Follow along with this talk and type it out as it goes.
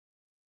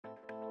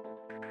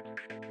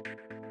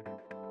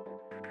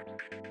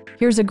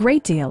Here's a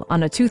great deal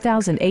on a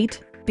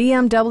 2008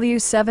 BMW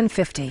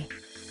 750.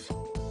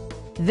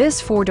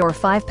 This four-door,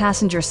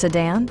 five-passenger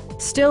sedan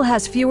still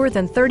has fewer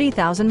than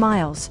 30,000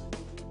 miles.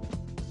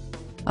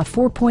 A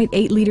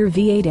 4.8-liter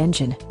V8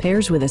 engine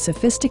pairs with a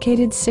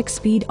sophisticated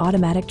six-speed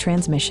automatic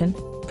transmission,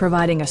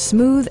 providing a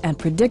smooth and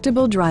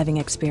predictable driving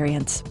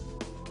experience.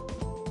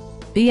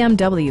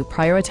 BMW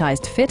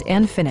prioritized fit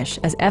and finish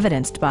as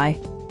evidenced by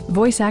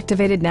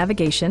voice-activated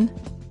navigation,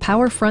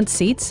 power front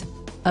seats,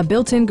 a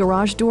built-in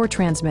garage door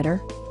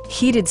transmitter,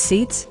 heated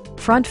seats,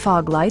 front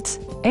fog lights,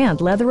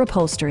 and leather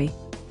upholstery.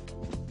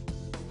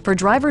 For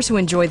drivers who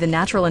enjoy the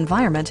natural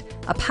environment,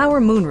 a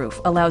power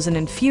moonroof allows an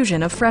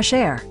infusion of fresh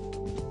air.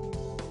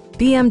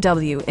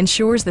 BMW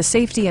ensures the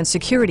safety and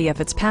security of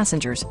its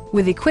passengers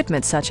with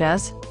equipment such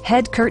as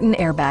head curtain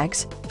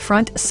airbags,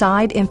 front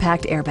side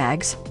impact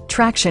airbags,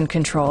 traction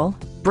control,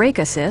 brake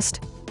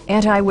assist,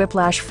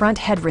 anti-whiplash front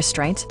head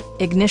restraints,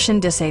 ignition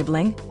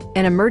disabling,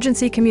 an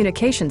emergency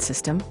communication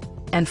system,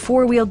 and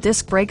four-wheel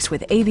disc brakes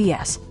with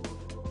ABS.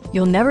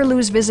 You'll never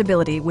lose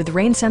visibility with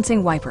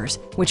rain-sensing wipers,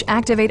 which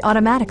activate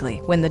automatically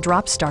when the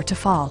drops start to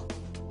fall.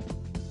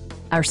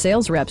 Our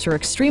sales reps are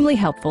extremely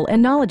helpful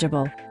and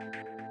knowledgeable.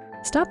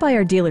 Stop by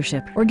our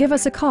dealership or give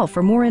us a call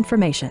for more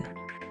information.